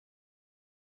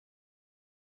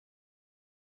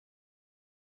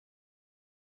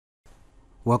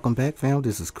Welcome back, fam.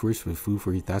 This is Chris with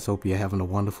F4YT. I hope you're having a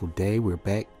wonderful day. We're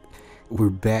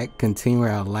back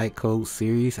continuing our light code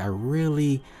series. I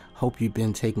really hope you've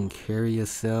been taking care of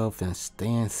yourself and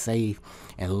staying safe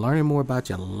and learning more about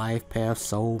your life path,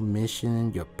 soul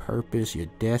mission, your purpose, your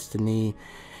destiny,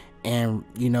 and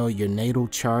your natal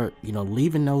chart.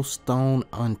 Leaving no stone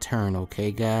unturned.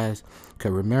 Okay, guys, because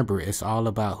remember, it's all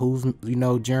about whose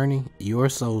journey, your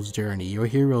soul's journey, your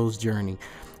hero's journey.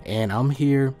 And I'm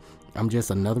here. I'm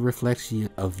just another reflection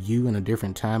of you in a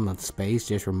different time and space,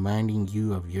 just reminding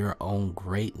you of your own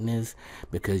greatness,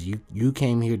 because you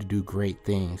came here to do great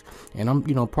things. And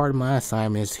I'm part of my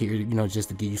assignment is here just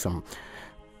to give you some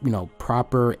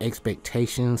proper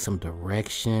expectations, some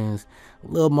directions,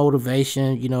 a little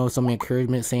motivation, some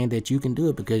encouragement, saying that you can do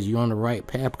it because you're on the right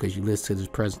path, because you listen to this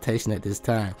presentation at this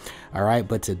time. All right,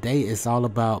 but today it's all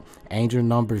about angel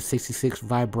number 66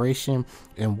 vibration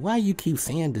and why you keep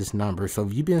seeing this number. So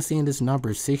if you've been seeing this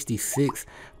number 66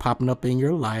 popping up in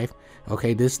your life,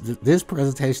 okay, this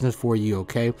presentation is for you.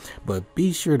 Okay, but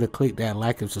be sure to click that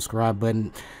like and subscribe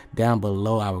button down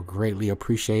below. I would greatly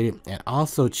appreciate it. And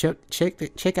also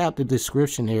check out the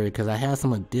description area, because I have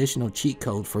some additional cheat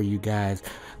codes for you guys,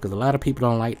 because a lot of people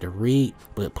don't like to read.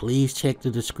 But please check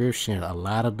the description. A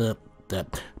lot of the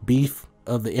beef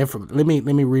of the info, let me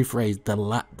rephrase,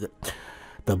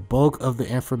 the bulk of the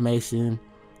information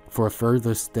for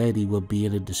further study will be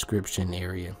in the description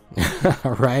area.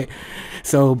 All right,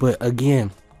 so but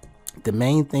again, the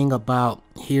main thing about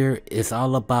here is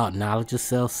all about knowledge of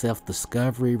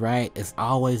self-discovery, right? It's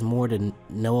always more to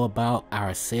know about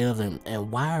ourselves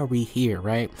and why are we here,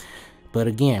 right? But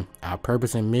again, our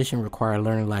purpose and mission require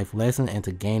learning life lessons and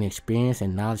to gain experience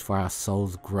and knowledge for our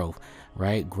soul's growth,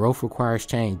 right? Growth requires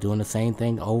change. Doing the same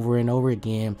thing over and over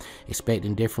again,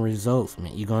 expecting different results,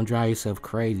 man, you're gonna drive yourself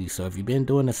crazy. So if you've been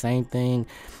doing the same thing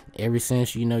ever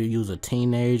since you was a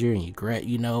teenager and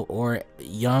you or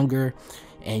younger,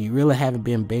 and you really haven't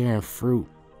been bearing fruit,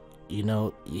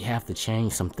 you have to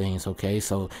change some things. Okay,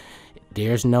 so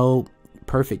there's no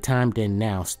perfect time than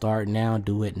now. Start now,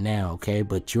 do it now. Okay,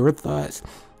 but your thoughts,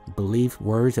 belief,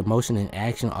 words, emotion, and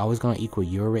action are always going to equal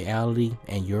your reality,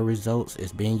 and your results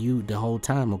has been you the whole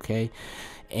time. Okay,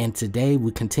 and today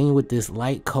we continue with this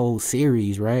light code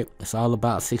series, right? It's all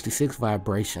about 66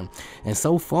 vibration. And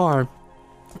so far,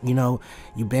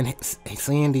 you've been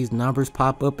seeing these numbers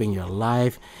pop up in your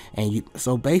life, and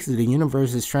so basically the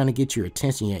universe is trying to get your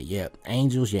attention. Yet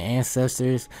angels, your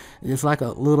ancestors, it's like a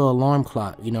little alarm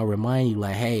clock, remind you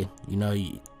like, hey,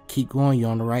 you keep going, you're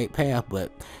on the right path,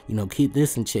 but keep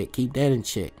this in check, keep that in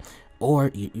check, or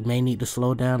you may need to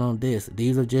slow down on this.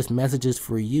 These are just messages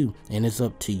for you, and it's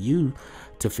up to you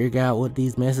to figure out what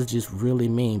these messages really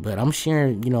mean. But I'm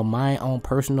sharing my own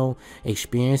personal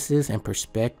experiences and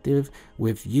perspective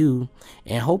with you,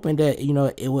 and hoping that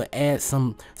it will add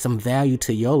some value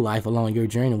to your life along your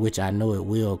journey, which I know it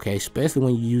will. Okay, especially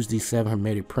when you use these 7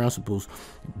 Hermetic Principles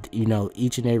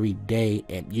each and every day,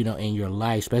 and in your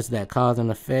life, especially that cause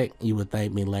and effect. You would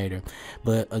thank me later.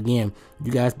 But again,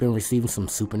 you guys been receiving some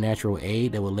supernatural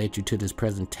aid that will lead you to this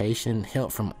presentation,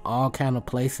 help from all kind of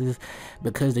places,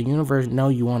 because the universe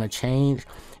know you want to change,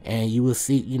 and you will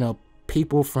see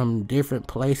people from different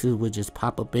places would just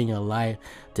pop up in your life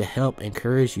to help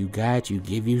encourage you, guide you,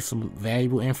 give you some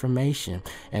valuable information.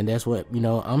 And that's what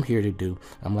I'm here to do.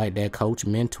 I'm like that coach,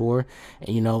 mentor,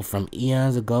 and from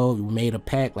eons ago we made a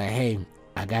pact like, hey,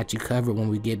 I got you covered when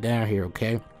we get down here.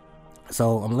 Okay,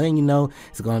 so I'm letting you know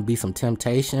it's going to be some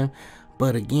temptation,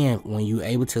 but again, when you're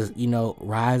able to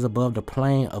rise above the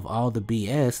plane of all the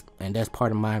BS, and that's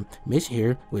part of my mission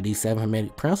here with these 7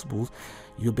 Hermetic Principles,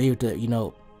 you'll be able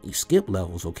to you skip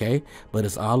levels. Okay, but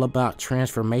it's all about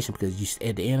transformation, because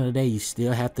at the end of the day, you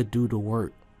still have to do the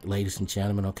work, ladies and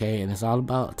gentlemen. Okay, and it's all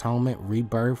about atonement,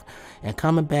 rebirth, and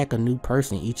coming back a new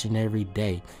person each and every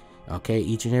day. Okay,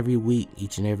 each and every week,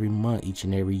 each and every month, each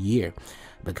and every year,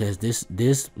 because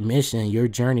this mission, your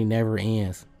journey never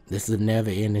ends. This is a never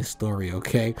ending story.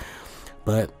 Okay,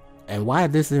 and why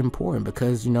this is important,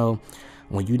 because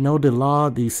when you know the law,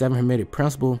 these 7 Hermetic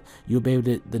Principles, you'll be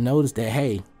able to notice that,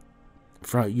 hey,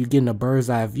 you're getting a bird's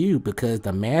eye view, because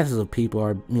the masses of people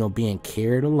are being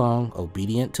carried along,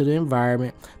 obedient to the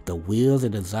environment, the wills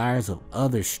and desires of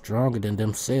others stronger than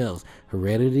themselves,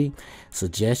 heredity,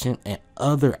 suggestion, and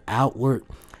other outward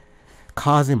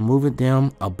causing, moving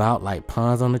them about like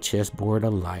pawns on the chessboard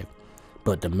of life.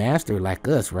 But the master, like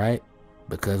us, right,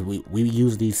 because we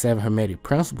use these 7 Hermetic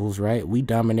Principles, right, we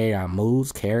dominate our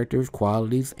moods, characters,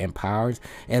 qualities, and powers,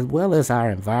 as well as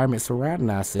our environment surrounding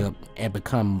ourselves, and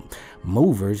become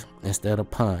movers instead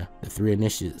of pawn, the 3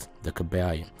 initiates, the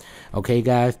Kabbalion. Okay,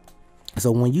 guys,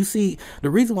 So when you see, the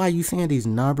reason why you seeing these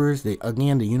numbers,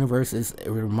 again, the universe is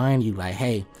remind you like,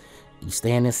 hey, you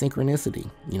stand in synchronicity,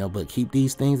 you know, but keep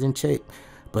these things in check.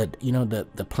 But you know,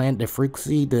 the planet, the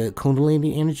frequency, the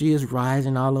Kundalini energy is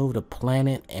rising all over the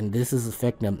planet, and this is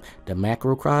affecting the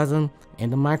macrocosm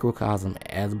and the microcosm,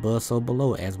 as above so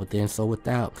below, as within so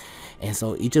without. And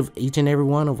so each and every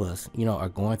one of us, you know, are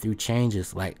going through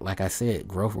changes. Like I said,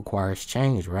 growth requires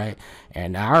change, right?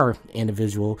 And our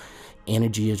individual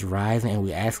energy is rising, and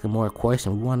we're asking more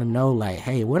questions. We want to know, like,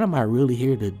 hey, what am I really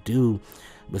here to do?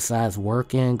 Besides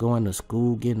working, going to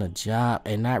school, getting a job,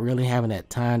 and not really having that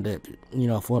time to, you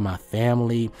know, for my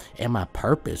family and my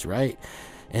purpose, right?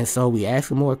 And so we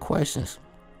ask more questions.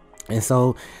 And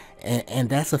so, and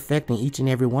that's affecting each and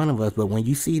every one of us. But when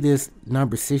you see this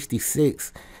number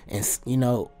 66, and, you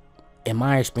know, in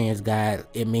my experience, guys,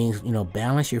 it means, you know,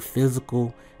 balance your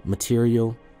physical,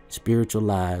 material, spiritual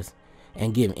lives,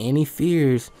 and give any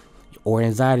fears or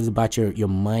anxieties about your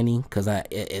money, because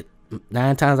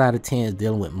 9 times out of 10 is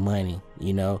dealing with money,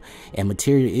 you know, and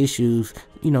material issues.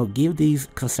 You know, give these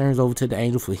concerns over to the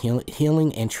angels for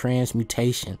healing and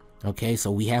transmutation. Okay, so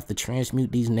we have to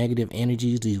transmute these negative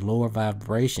energies, these lower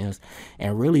vibrations,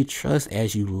 and really trust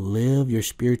as you live your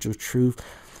spiritual truth,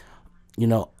 you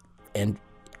know, and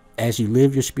as you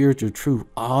live your spiritual truth,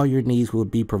 all your needs will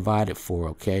be provided for.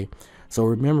 Okay, so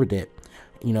remember that,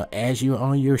 you know, as you're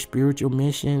on your spiritual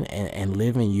mission and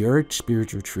living your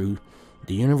spiritual truth,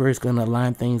 the universe is going to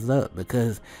line things up,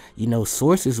 because, you know,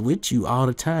 source is with you all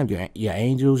the time. Your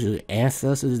angels, your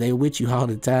ancestors, they're with you all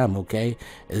the time, okay?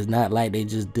 It's not like they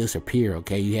just disappear,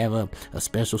 okay? You have a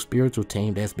special spiritual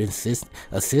team that's been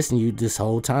assisting you this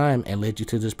whole time and led you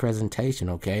to this presentation,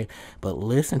 okay? But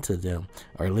listen to them,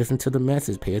 or listen to the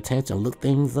message, pay attention, look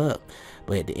things up.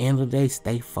 But at the end of the day,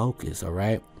 stay focused, all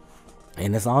right?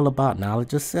 And it's all about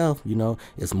knowledge of self, you know.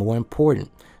 It's more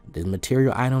important. The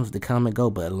material items that come and go,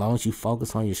 but as long as you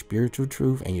focus on your spiritual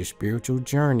truth and your spiritual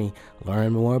journey,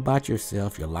 learn more about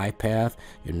yourself, your life path,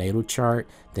 your natal chart,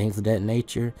 things of that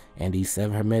nature, and these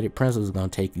 7 Hermetic Principles are going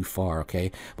to take you far,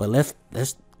 okay? But let's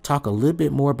talk a little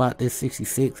bit more about this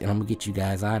 66, and I'm going to get you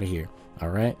guys out of here. All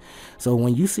right. So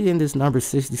when you see in this number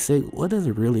 66, what does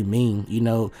it really mean? You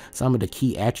know, some of the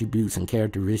key attributes and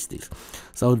characteristics.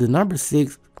 So the number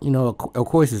 6, you know, of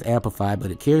course, is amplified, but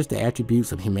it carries the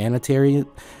attributes of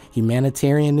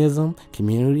humanitarianism,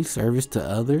 community service to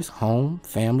others, home,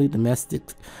 family,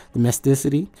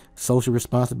 domesticity, social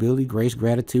responsibility, grace,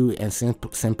 gratitude, and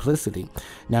simplicity.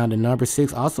 Now, the number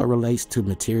 6 also relates to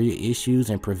material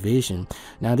issues and provision.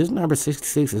 Now, this number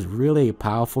 66 is really a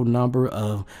powerful number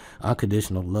of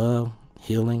unconditional love,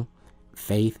 healing,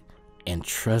 faith, and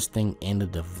trusting in the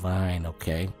divine,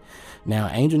 okay? Now,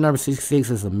 angel number 66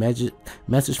 is a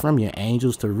message from your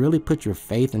angels to really put your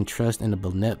faith and trust in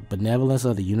the benevolence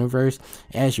of the universe,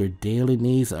 as your daily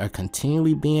needs are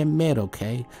continually being met,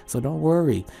 okay? So don't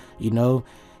worry, you know,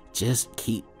 just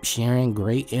keep sharing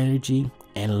great energy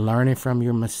and learning from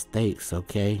your mistakes,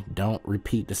 okay? Don't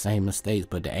repeat the same mistakes.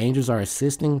 But the angels are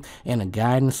assisting and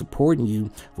guiding, supporting you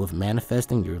with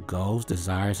manifesting your goals,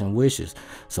 desires, and wishes.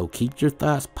 So keep your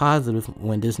thoughts positive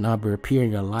when this number appears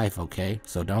in your life, okay?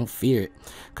 So don't fear it,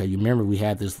 because you remember we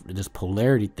have this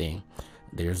polarity thing.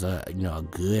 There's a, you know, a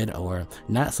good or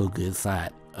not so good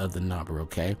side of the number,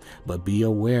 okay? But be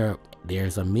aware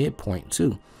there's a midpoint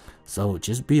too. So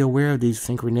just be aware of these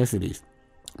synchronicities.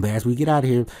 But as we get out of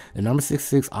here, the number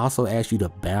 66 also asks you to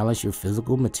balance your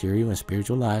physical, material, and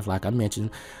spiritual life. Like I mentioned,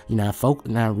 you know,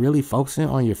 now really focusing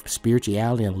on your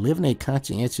spirituality and living a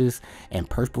conscientious and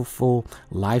purposeful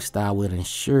lifestyle will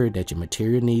ensure that your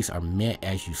material needs are met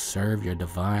as you serve your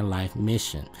divine life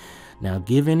mission. Now,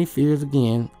 give any fears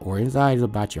again or anxieties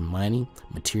about your money,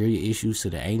 material issues to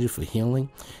the angel for healing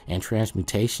and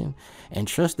transmutation, and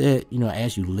trust that, you know,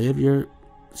 as you live your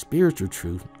spiritual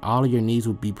truth, all of your needs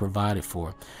will be provided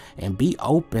for. And be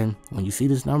open, when you see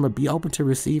this number, be open to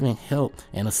receiving help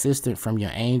and assistance from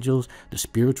your angels, the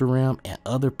spiritual realm, and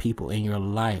other people in your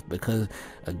life, because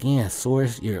again,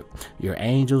 source, your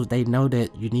angels, they know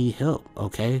that you need help,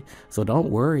 okay? So don't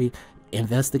worry,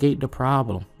 investigate the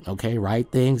problem, okay?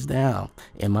 Write things down,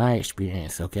 in my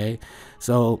experience, okay?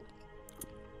 So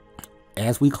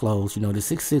as we close, you know, the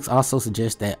 66 also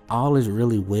suggests that all is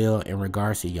really well in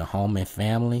regards to your home and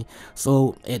family.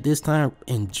 So at this time,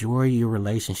 enjoy your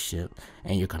relationship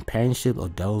and your companionship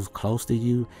of those close to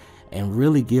you, and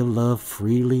really give love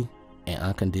freely and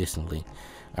unconditionally.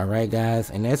 All right, guys.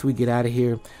 And as we get out of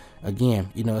here, again,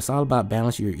 you know, it's all about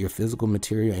balancing your physical,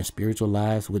 material, and spiritual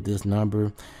lives with this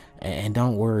number. And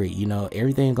don't worry, you know,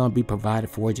 everything's going to be provided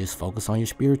for. Just focus on your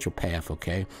spiritual path,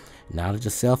 okay? Knowledge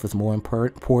of self is more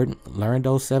important. Learn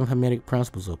those 7 Hermetic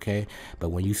principles, okay? But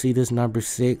when you see this number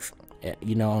 6,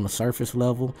 you know, on the surface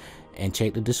level, and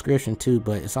check the description too,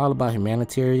 but it's all about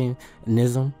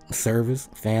humanitarianism, service,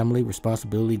 family,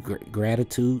 responsibility,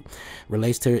 gratitude,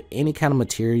 relates to any kind of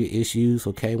material issues,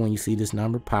 okay? When you see this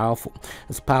number, powerful.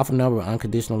 It's a powerful number of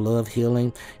unconditional love,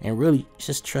 healing, and really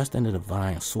just trust in the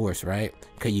divine source, right?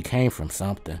 Because you came from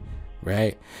something,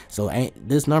 right? So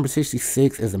this number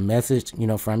 66 is a message, you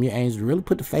know, from your angels. Really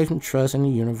put the faith and trust in the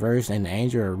universe, and the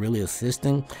angels are really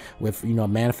assisting with, you know,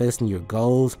 manifesting your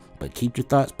goals. But keep your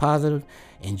thoughts positive,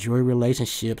 enjoy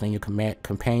relationships and your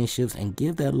companionships, and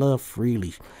give that love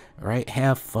freely, right?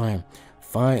 Have fun.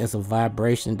 Fun is a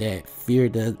vibration that fear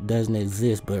doesn't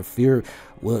exist, but fear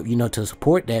will, you know, to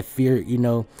support that fear, you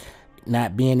know,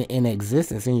 not being in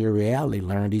existence in your reality,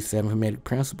 learn these 7 Hermetic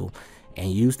principles.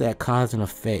 And use that cause and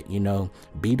effect, you know,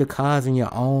 be the cause in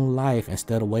your own life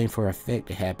instead of waiting for effect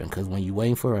to happen. Because when you're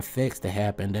waiting for effects to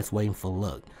happen, that's waiting for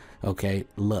luck, okay?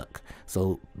 Luck.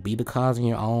 So be the cause in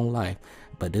your own life.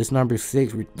 But this number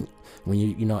 6, when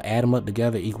you know, add them up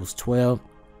together, equals 12.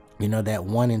 You know, that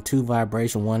 1 and 2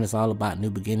 vibration. 1 is all about new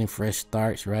beginning, fresh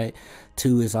starts, right?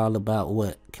 2 is all about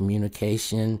what?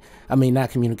 Communication. I mean,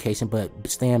 not communication, but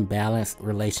staying balanced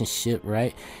relationship,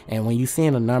 right? And when you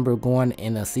seeing a number going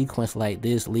in a sequence like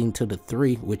this leading to the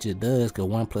 3, which it does, because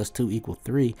 1 plus 2 equals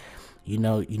 3, you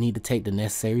know, you need to take the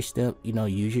necessary step, you know,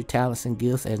 use your talents and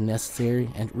gifts as necessary,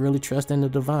 and really trust in the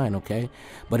divine, okay?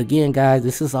 But again, guys,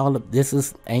 this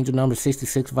is angel number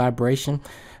 66 vibration.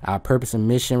 Our purpose and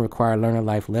mission require learning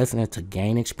life lessons to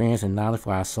gain experience and knowledge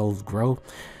for our soul's growth.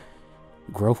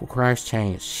 Growth requires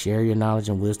change. Share your knowledge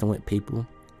and wisdom with people.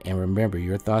 And remember,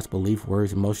 your thoughts, beliefs,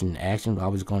 words, emotions, and actions are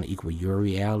always going to equal your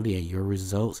reality and your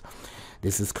results.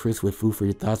 This is Chris with Food for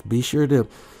Your Thoughts. Be sure to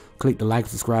click the like and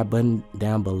subscribe button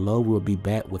down below. We'll be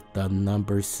back with the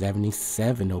number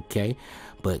 77, okay?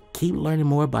 But keep learning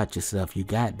more about yourself. You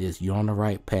got this. You're on the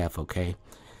right path, okay?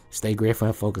 Stay grateful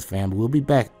and focused, family. We'll be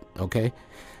back, okay?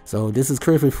 So this is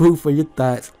Chris with Food for Your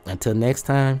Thoughts. Until next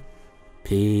time,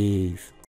 peace.